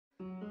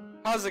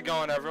How's it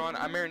going, everyone?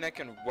 I'm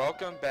ErrorNick and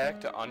welcome back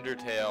to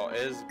Undertale.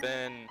 It has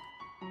been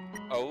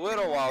a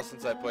little while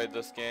since I played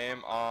this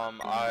game.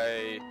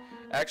 I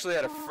actually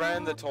had a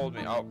friend that told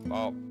me,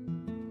 I'll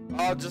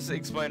just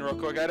explain real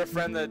quick. I had a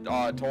friend that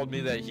told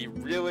me that he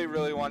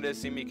really wanted to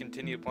see me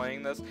continue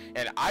playing this,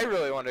 and I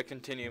really wanted to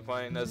continue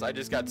playing this. I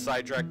just got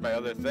sidetracked by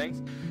other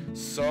things.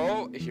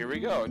 So, here we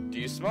go. Do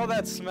you smell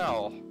that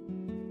smell?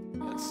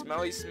 That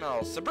smelly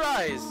smell.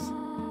 Surprise!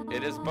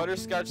 It is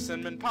butterscotch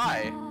cinnamon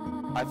pie.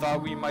 I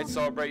thought we might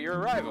celebrate your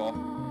arrival.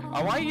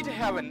 I want you to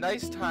have a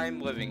nice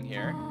time living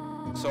here,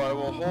 so I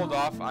will hold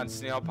off on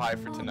snail pie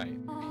for tonight.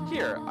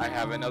 Here, I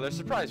have another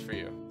surprise for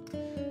you.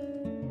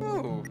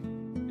 Ooh,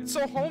 it's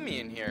so homey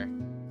in here.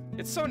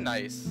 It's so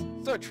nice,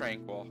 so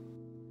tranquil.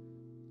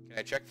 Can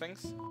I check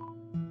things?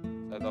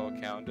 That will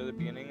count to the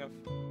beginning of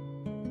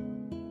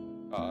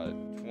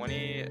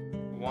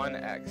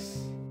 21X.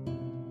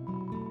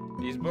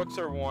 These books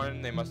are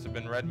worn, they must have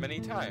been read many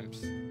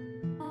times.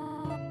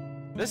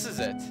 This is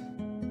it.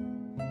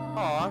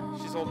 Aw,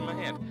 she's holding my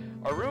hand.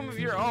 A room of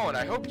your own.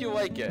 I hope you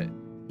like it.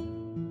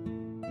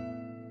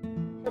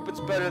 Hope it's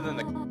better than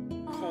the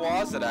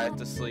closet I have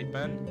to sleep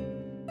in.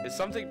 Is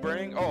something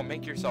burning? Oh,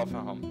 make yourself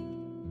at home.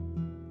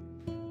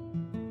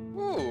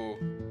 Ooh,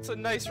 it's a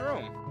nice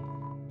room.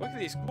 Look at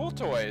these cool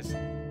toys.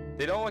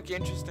 They don't look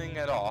interesting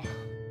at all.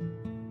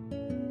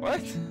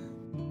 What?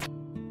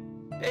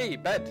 Hey,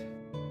 bed.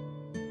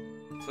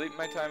 Sleep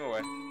my time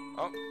away.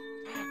 Oh,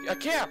 a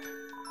cap!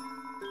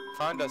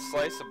 Found a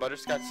slice of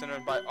butterscotch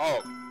cinnamon pie.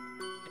 Oh,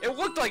 it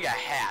looked like a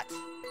hat.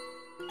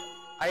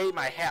 I ate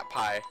my hat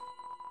pie.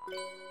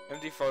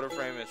 Empty photo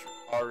frame is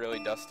all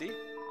really dusty.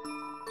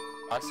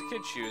 Box of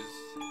kid shoes.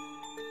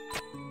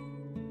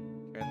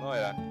 Turn the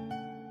light on.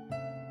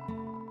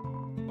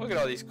 Look at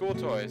all these cool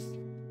toys.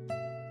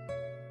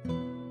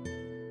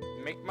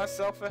 Make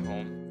myself at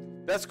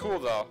home. That's cool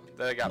though,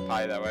 that I got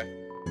pie that way.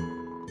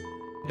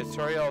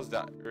 Tutorial's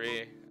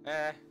diary.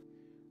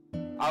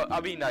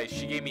 I'll be nice.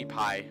 She gave me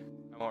pie.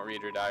 I won't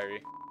read her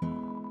diary.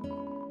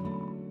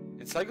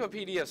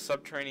 Encyclopedia of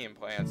Subterranean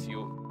Plants.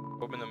 You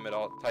open the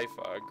middle.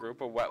 Typha. A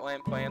group of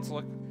wetland plants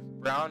look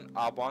brown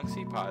oblong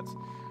seed pods.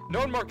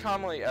 Known more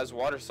commonly as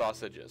water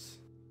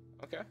sausages.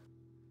 Okay.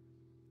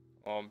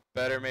 Well,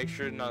 better make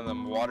sure none of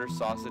them water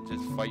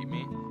sausages fight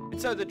me.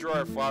 Inside the drawer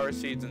are flower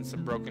seeds and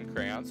some broken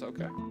crayons.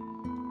 Okay.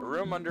 A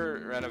room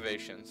under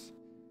renovations.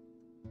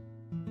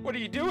 What are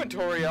you doing,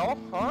 Toriel?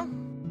 Huh?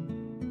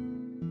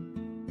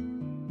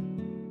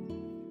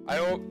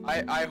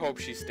 I hope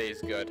she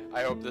stays good.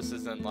 I hope this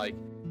isn't like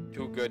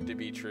too good to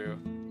be true.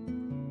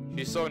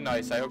 She's so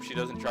nice. I hope she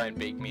doesn't try and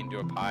bake me into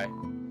a pie.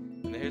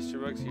 In the history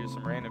books, here's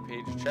some random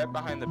pages. Trapped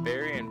behind the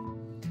barrier and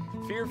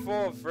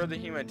fearful of further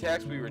human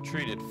attacks, we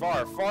retreated.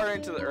 Far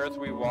into the earth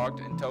we walked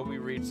until we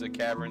reached the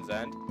cavern's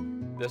end.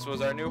 This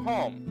was our new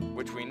home,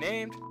 which we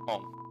named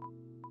Home.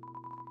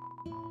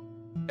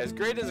 As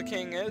great as a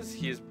king is,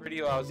 he is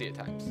pretty lousy at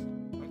times.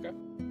 Okay.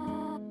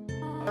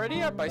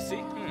 Already up, I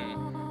see.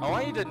 I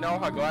want you to know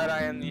how glad I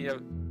am to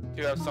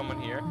have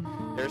someone here.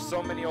 There's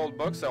so many old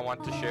books I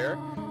want to share.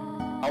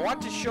 I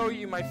want to show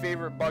you my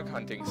favorite bug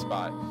hunting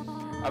spot.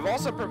 I've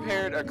also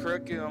prepared a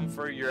curriculum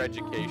for your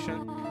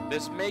education.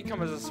 This may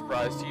come as a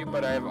surprise to you,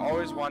 but I have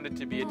always wanted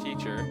to be a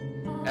teacher.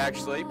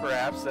 Actually,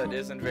 perhaps that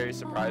isn't very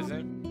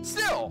surprising.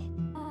 Still,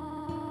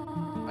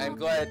 I am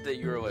glad that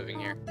you are living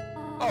here.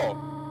 Oh,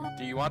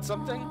 do you want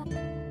something?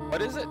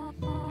 What is it?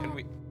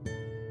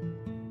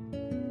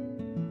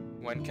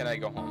 When can I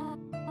go home?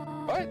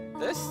 What?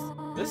 This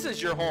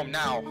is your home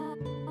now.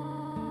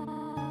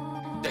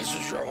 This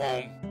is your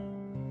home.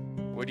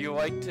 Would you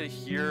like to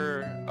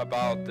hear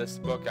about this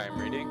book I'm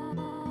reading?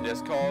 It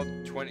is called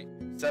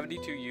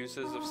 72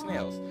 Uses of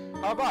Snails.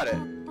 How about it?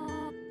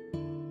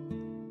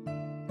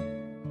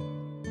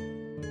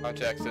 How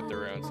to exit the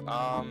ruins.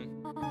 How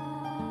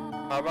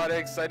about an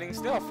exciting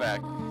snail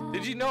fact?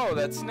 Did you know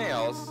that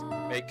snails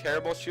make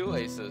terrible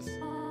shoelaces?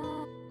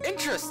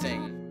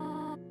 Interesting.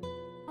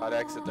 How to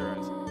exit the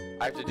ruins.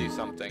 I have to do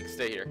something.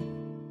 Stay here.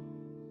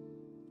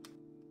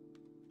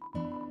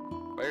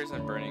 Fire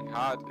isn't burning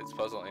hot. It's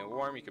pleasantly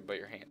warm. You can put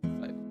your hand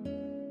inside.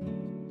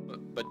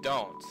 But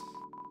don't.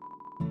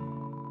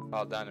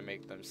 Fall down to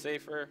make them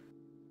safer.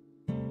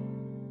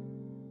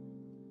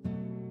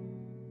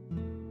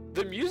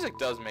 The music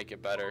does make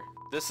it better.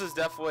 This is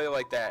definitely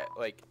like that.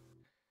 Like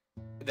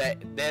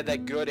that. They had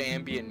that good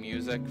ambient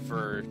music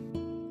for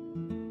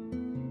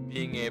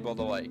being able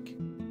to like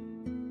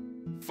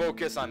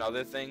focus on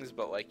other things,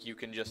 but like you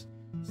can just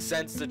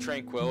sense the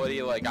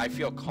tranquility. Like I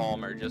feel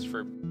calmer just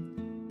for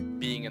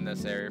being in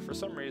this area. For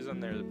some reason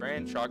there's a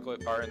brand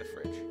chocolate bar in the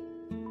fridge.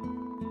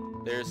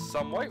 There's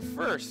some white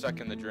fur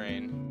stuck in the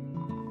drain.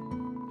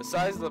 The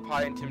size of the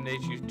pie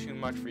intimidates you too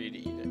much for you to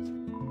eat it.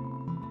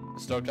 The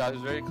stovetop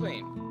is very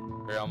clean,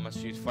 or I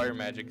must use fire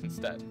magic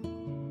instead.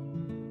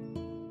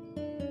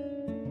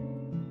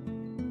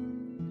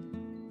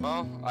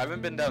 Well, I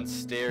haven't been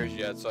downstairs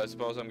yet, so I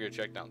suppose I'm gonna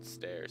check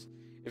downstairs.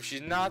 If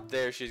she's not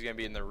there, she's gonna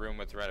be in the room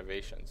with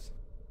renovations.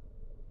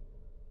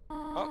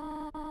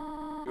 Oh,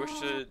 you wish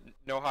to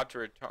know how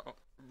to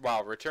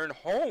return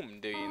home,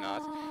 do you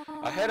not?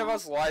 Ahead of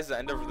us lies the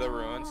end of the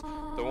ruins,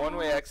 the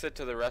one-way exit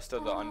to the rest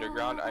of the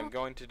underground. I'm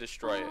going to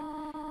destroy it.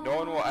 No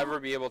one will ever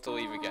be able to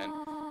leave again.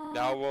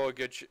 Now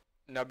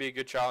be a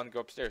good child and go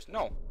upstairs.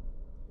 No.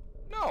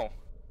 No.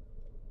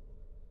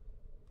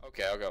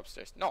 Okay, I'll go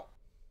upstairs. No.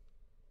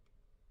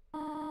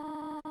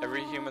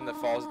 Every human that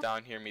falls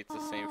down here meets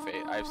the same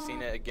fate. I've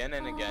seen it again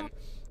and again.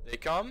 They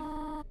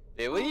come,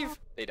 they leave,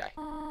 they die.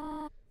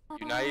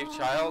 You naive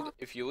child,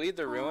 if you leave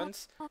the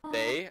ruins,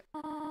 they,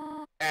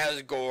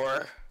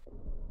 Asgore,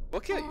 will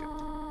kill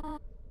you.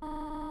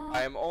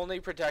 I am only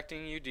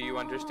protecting you, do you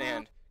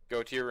understand?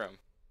 Go to your room.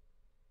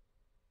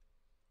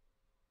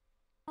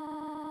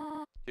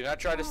 Do not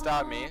try to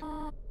stop me.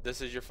 This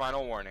is your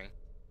final warning.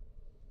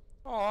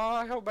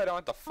 Aw, I hope I don't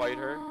have to fight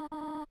her.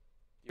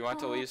 You want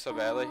to leave so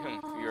badly?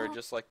 You are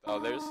just like the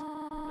others.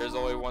 There's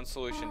only one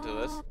solution to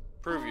this.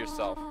 Prove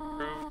yourself.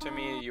 Prove to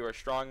me you are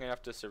strong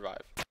enough to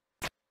survive.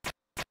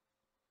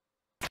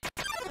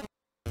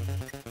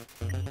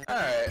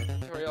 Alright,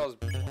 Toriel's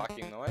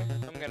blocking the way.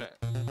 I'm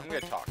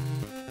gonna talk.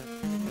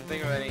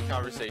 Think of any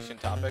conversation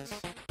topics.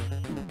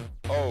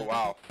 Oh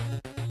wow.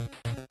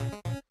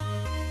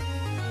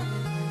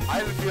 I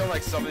have a feeling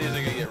like some of these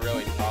are gonna get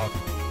really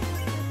tough.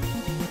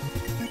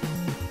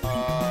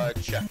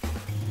 Check.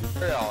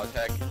 Toriel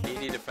attack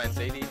 80, defense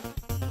 80.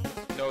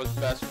 Knows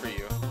best for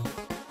you.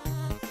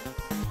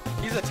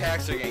 These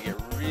attacks are gonna get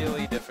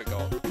really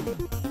difficult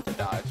to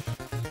dodge.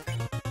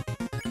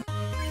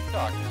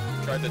 Talk.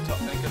 Tried to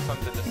think of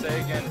something to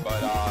say again,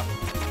 but oh!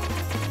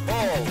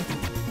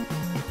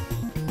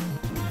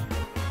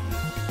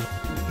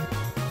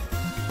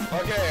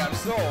 Okay, I'm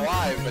still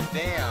alive, but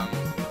damn.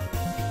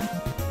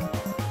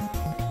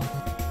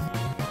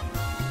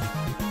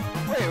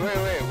 Wait,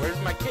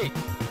 where's my cake?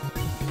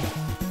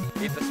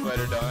 Eat the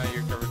spider donut,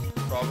 you're covered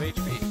 12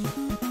 HP.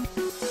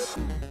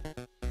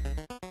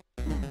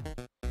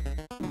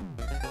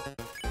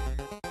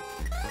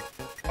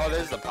 Oh,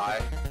 there's the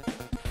pie.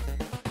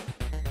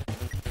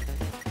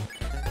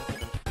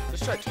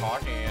 Let's try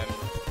talking again.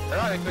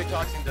 Ironically,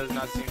 talking does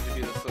not seem to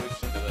be the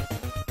solution to this.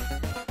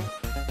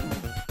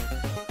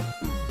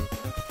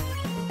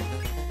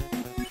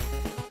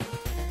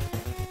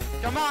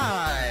 Come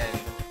on!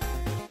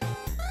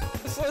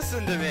 Just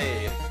listen to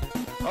me!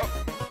 Oh.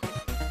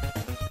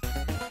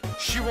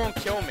 She won't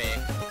kill me.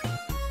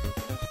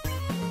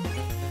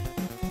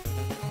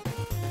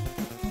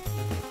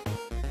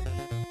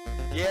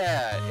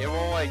 Yeah, it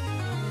won't like...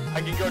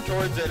 I can go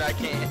towards it and I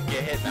can't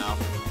get hit now.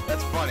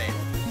 That's funny.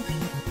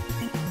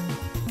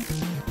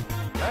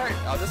 Alright,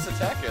 I'll just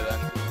attack her then.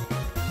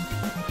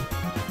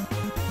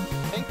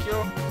 Thank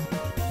you.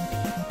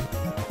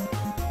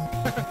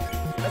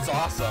 That's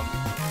awesome.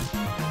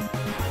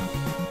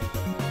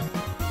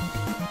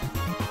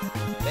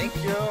 Thank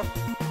you.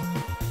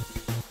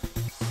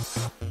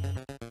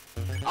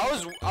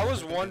 I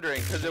was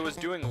wondering because it was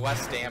doing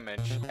less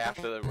damage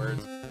after the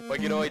words.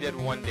 Like it only did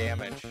 1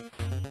 damage.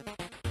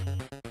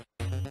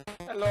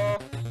 Hello.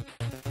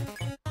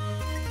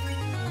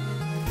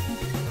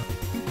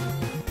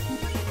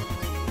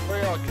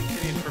 Toriel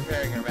continues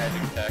preparing her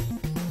magic attack.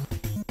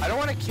 I don't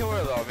want to kill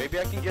her though. Maybe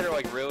I can get her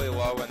like really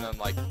low and then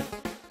like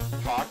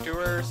talk to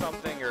her or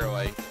something, or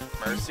like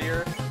mercy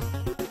her.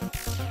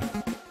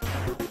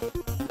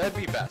 That'd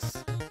be best.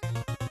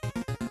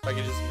 If I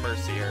could just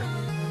mercy her.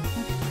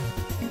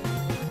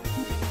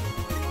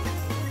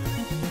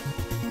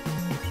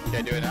 Can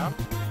I do it now?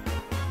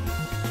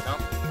 No?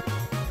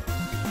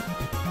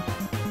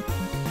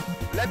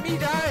 Let me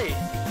die!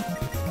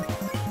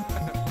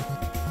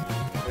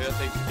 Maybe I'll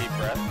take a deep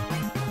breath.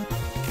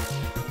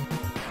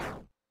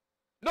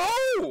 No!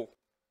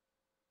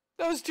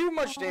 That was too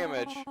much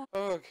damage.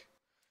 Ugh.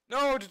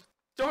 No,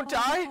 don't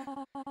die!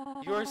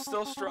 You are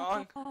still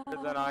stronger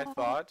than I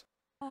thought.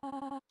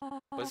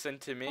 Listen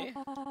to me,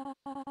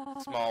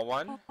 small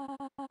one.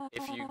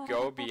 If you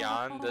go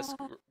beyond this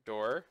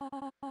door,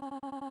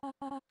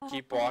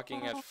 keep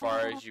walking as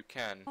far as you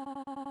can.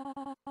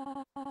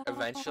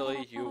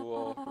 Eventually, you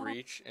will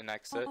reach an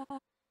exit.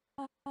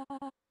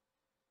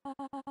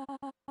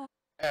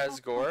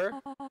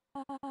 Asgore,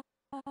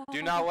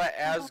 do not let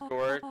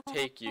Asgore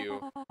take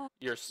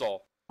your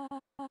soul.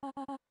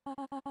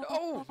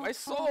 Oh, my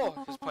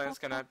soul! His plans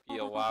cannot be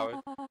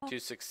allowed to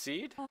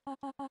succeed.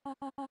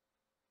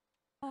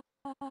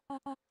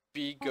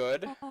 Be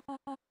good,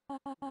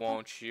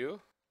 won't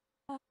you?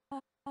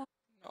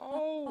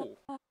 No!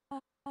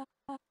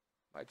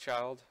 My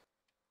child.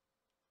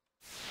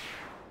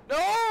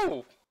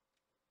 No!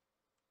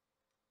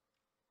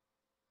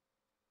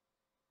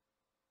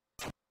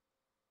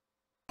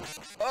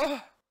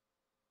 Ugh!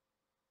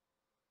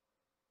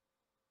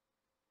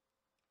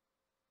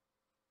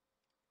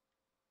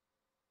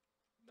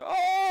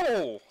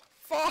 No!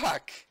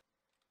 Fuck!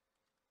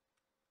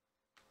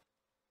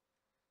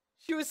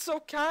 She was so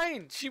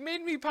kind. She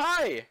made me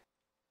pie.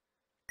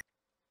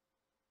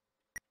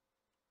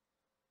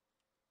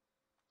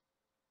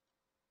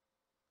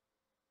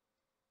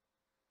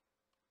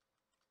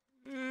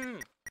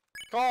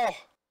 Call.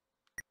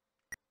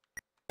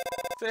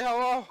 Say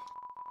hello.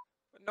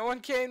 No one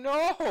came.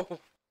 No!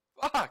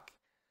 Fuck!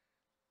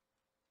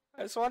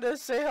 I just wanted to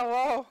say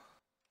hello.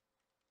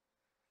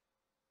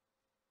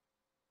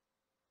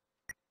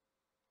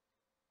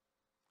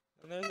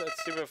 And there's that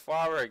stupid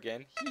flower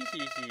again. Hee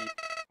hee hee.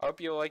 I hope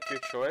you like your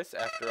choice.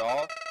 After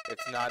all,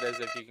 it's not as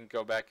if you can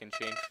go back and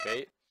change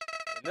fate.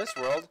 In this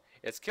world,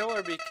 it's kill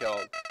or be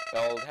killed.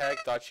 The old hag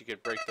thought she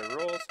could break the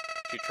rules.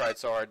 She tried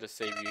so hard to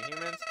save you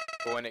humans,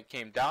 but when it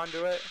came down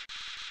to it,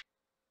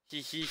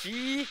 hee hee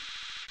hee,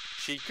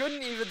 she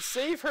couldn't even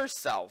save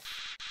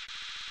herself.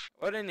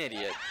 What an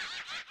idiot.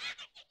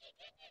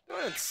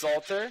 Don't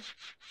insult her.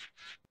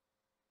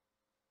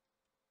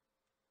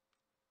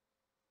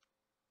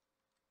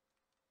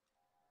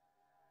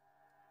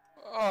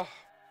 Oh.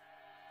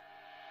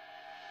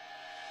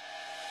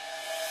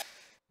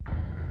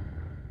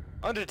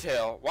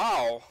 Undertale,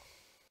 wow.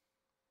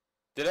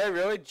 Did I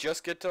really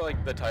just get to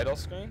like the title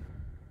screen?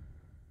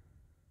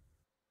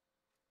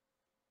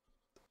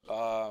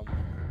 Alright,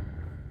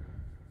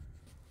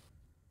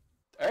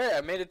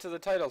 I made it to the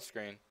title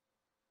screen.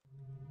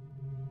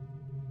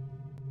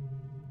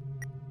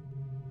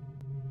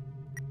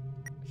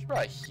 I should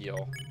probably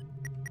heal.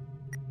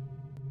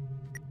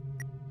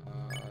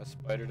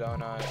 Spider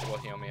donut will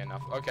heal me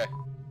enough. Okay.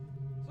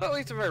 So at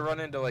least if I run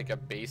into like a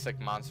basic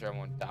monster, I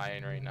won't die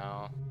in right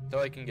now. Until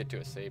I can get to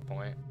a save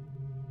point.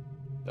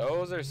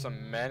 Those are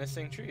some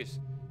menacing trees.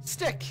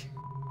 Stick!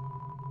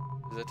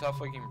 Is a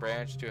tough looking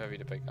branch too heavy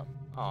to pick up?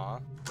 Aw.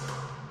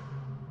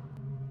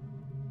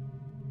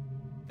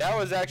 That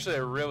was actually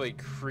a really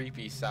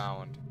creepy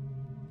sound.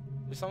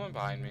 There's someone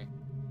behind me.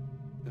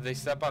 Did they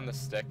step on the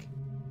stick?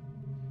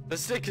 The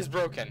stick is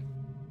broken.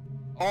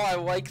 Oh, I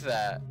like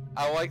that.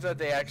 I like that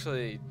they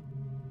actually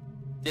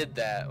did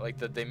that. Like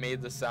that they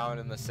made the sound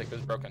and the stick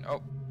was broken.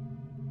 Oh.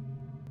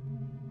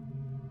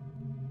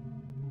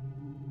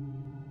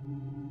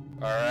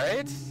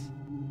 Alright.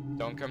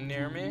 Don't come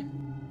near me.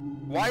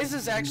 Why is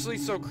this actually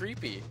so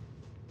creepy?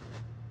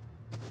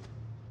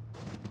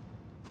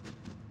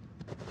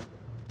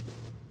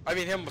 I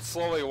mean, him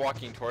slowly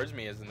walking towards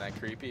me isn't that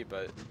creepy,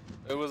 but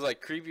it was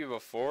like creepy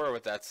before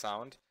with that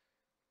sound.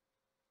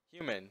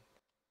 Human,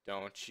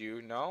 don't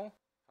you know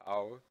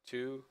how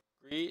to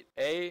greet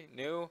a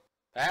new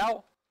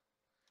pal?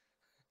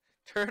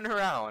 Turn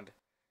around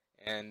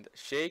and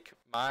shake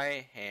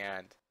my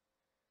hand.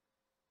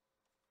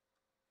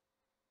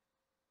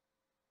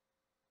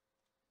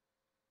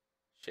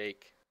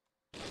 Shake.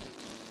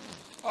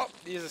 Oh,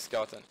 he's a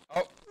skeleton.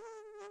 Oh.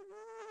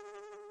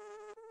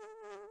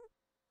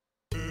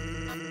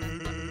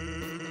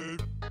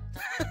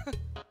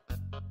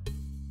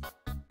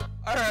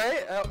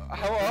 Alright,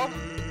 hello.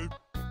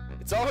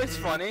 It's always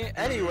funny.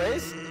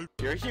 Anyways,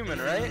 you're a human,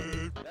 right?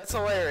 That's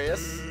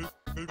hilarious.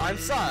 I'm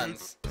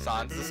Sans.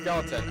 Sans the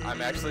skeleton.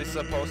 I'm actually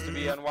supposed to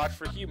be on watch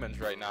for humans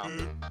right now.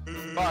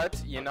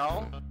 But, you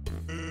know,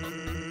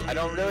 I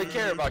don't really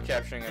care about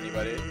capturing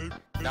anybody.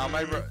 Now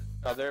my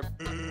other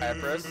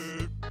Papyrus,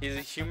 he's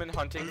a human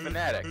hunting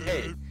fanatic.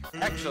 Hey,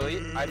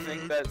 actually, I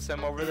think that's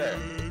him over there.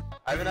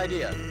 I have an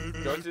idea.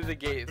 Go through the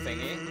gate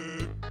thingy.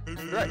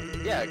 Right,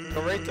 yeah,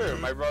 go right through.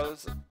 My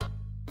brothers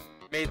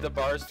made the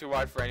bars too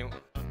wide for anyone.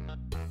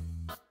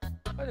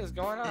 What is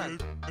going on?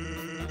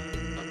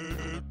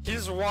 He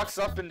just walks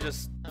up and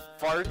just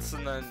farts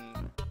and then,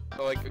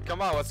 like,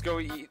 come on, let's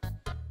go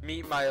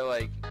meet my,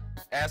 like,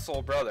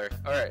 asshole brother.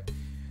 Alright.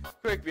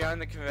 Quick,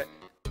 behind the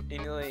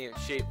conveniently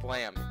shaped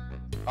lamp.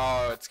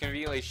 Oh, it's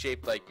conveniently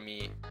shaped like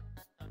me.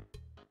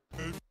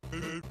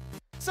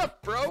 What's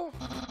up, bro?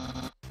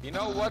 You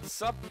know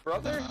what's up,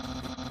 brother?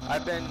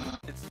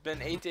 It's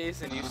been 8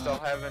 days and you still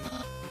haven't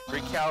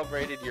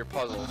recalibrated your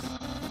puzzles.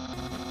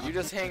 You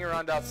just hang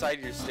around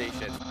outside your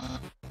station.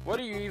 What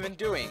are you even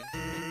doing?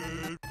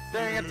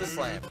 Staring at this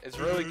lamp. It's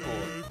really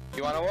cool.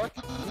 You wanna look?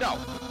 No!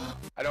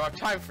 I don't have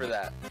time for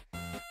that.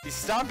 He's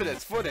stomping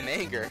his foot in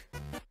anger.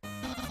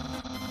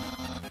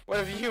 What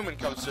if a human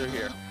comes through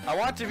here? I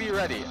want to be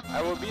ready.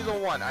 I will be the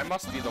one. I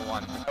must be the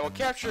one. I will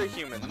capture a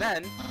human.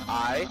 Then,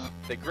 I,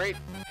 the great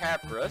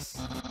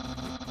Papyrus,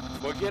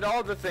 will get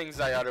all the things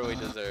I utterly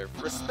deserve.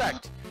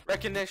 Respect,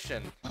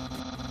 recognition.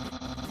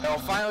 I will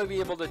finally be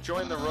able to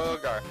join the Royal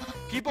Guard.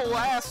 People will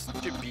ask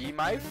to be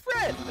my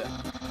friend.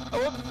 I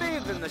will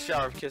bathe in the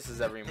shower of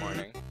kisses every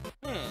morning.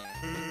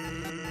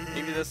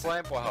 Maybe this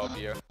lamp will help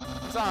you.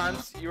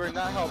 Sans, you are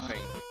not helping,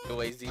 you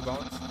lazy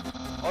bones.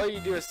 All you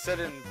do is sit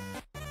in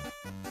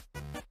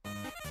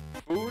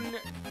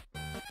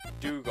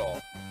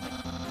Boondoogle.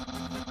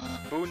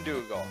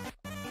 Boondoogle.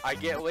 I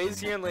get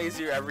lazier and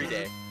lazier every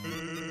day.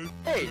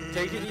 Hey,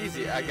 take it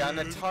easy. I got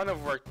a ton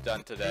of work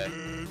done today.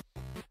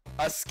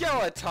 A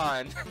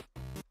skeleton!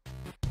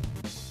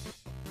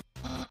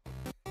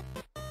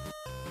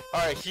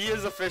 Alright, he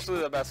is officially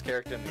the best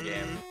character in the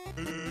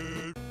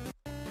game.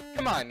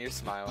 Come on, you're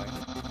smiling.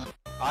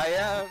 I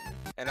am,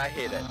 and I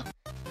hate it.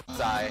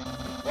 Sigh.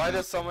 Why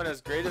does someone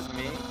as great as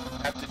me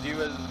have to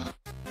do as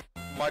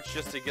much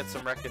just to get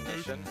some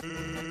recognition?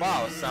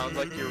 Wow, sounds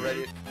like you're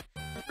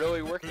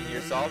really working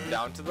yourself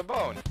down to the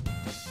bone.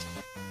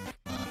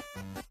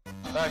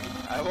 Okay,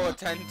 I will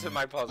attend to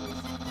my puzzles.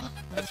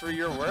 That's for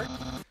your work?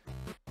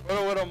 Put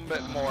a little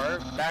bit more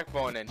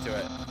backbone into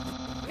it.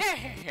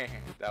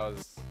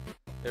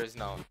 There's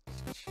no.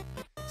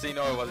 So you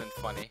know it wasn't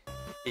funny.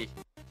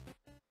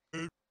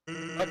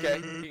 Okay,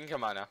 you can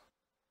come on now.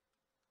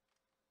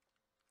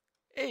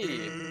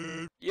 Hey,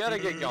 you gotta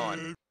get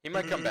going. He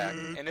might come back,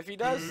 and if he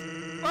does,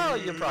 well,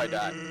 you'll probably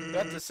die. You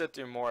have to sit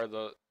through more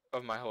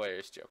of my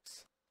hilarious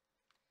jokes.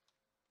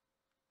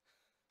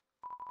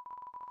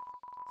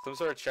 Some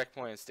sort of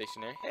checkpoint and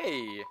stationary.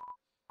 Hey,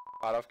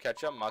 pot of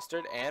ketchup,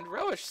 mustard, and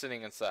relish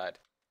sitting inside.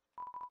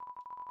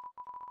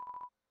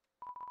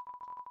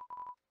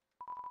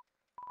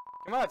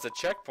 Come on, it's a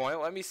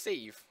checkpoint. Let me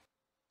save.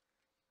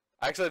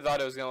 I actually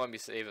thought it was gonna let me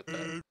save it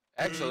though.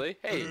 Actually,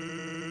 hey.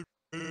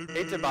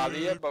 Hate to bother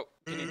you, but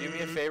can you do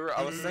me a favor?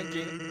 I was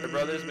thinking, your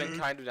brother's been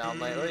kind of down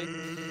lately.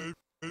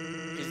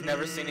 He's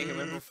never seen a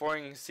human before,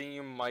 and seeing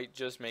you might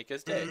just make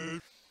his day.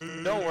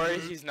 Don't worry,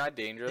 he's not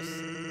dangerous.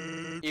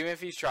 Even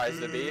if he tries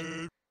to be.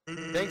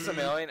 Thanks a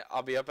million,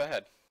 I'll be up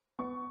ahead.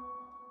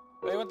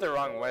 They went the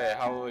wrong way.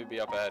 How will we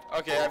be up ahead?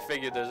 Okay, I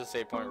figured there's a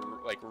save point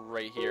like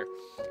right here.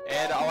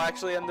 And I'll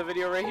actually end the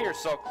video right here.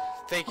 So,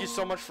 thank you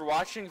so much for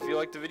watching. If you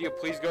liked the video,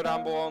 please go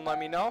down below and let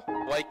me know.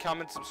 Like,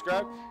 comment,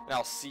 subscribe, and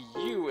I'll see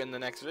you in the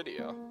next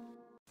video.